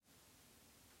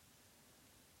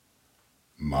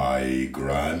My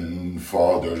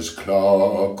grandfather's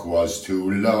clock was too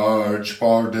large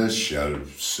for the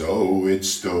shelf, so it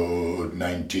stood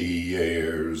 90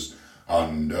 years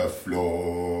on the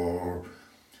floor.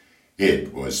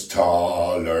 It was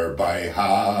taller by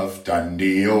half than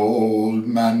the old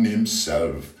man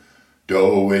himself,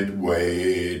 though it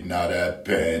weighed not a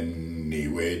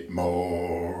pennyweight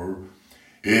more.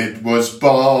 It was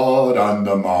bought on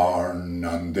the morn,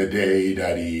 on the day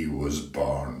that he was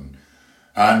born,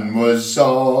 and was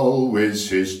always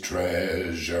his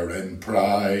treasure and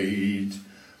pride.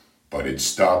 But it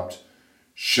stopped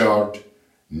short,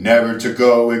 never to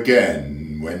go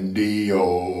again, when the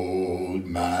old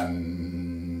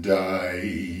man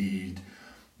died.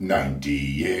 90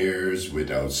 years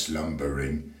without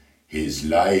slumbering, his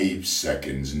life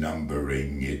seconds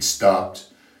numbering. It stopped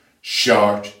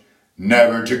short,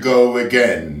 never to go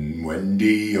again, when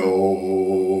the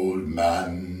old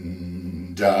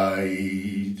man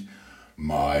died.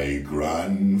 My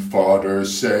grandfather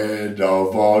said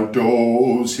of all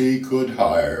those he could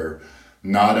hire,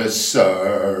 not a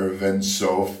servant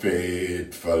so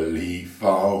faithful he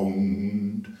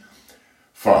found.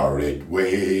 For it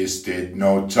wasted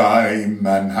no time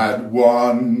and had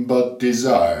one but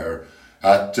desire,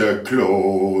 at the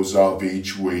close of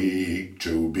each week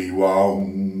to be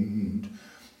wound.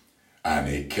 And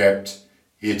it kept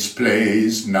its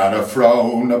place, not a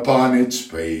frown upon its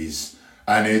face,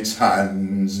 and its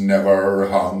hands never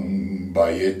hung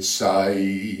by its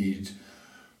side.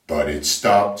 But it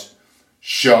stopped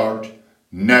short,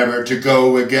 never to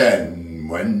go again,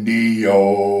 when the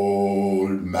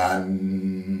old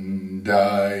man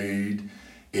died.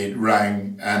 It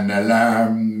rang an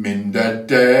alarm in the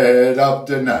dead of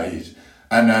the night,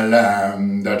 an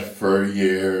alarm that for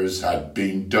years had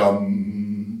been dumb.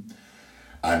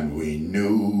 And we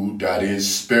knew that his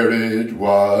spirit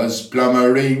was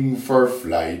plumbering for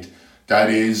flight,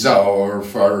 that his hour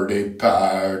for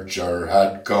departure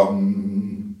had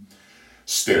come.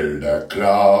 Still the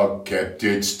clock kept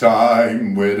its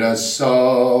time with a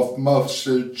soft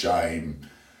muffled chime,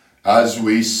 as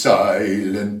we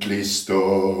silently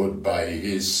stood by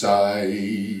his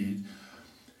side.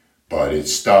 But it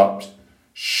stopped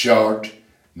short,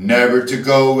 never to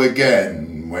go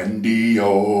again, when the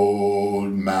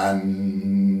old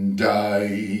man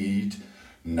died.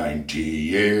 90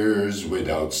 years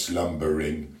without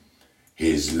slumbering,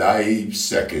 his life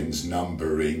seconds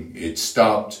numbering. It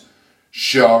stopped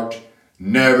short,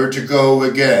 never to go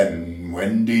again,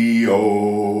 when the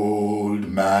old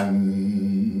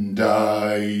man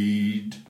died.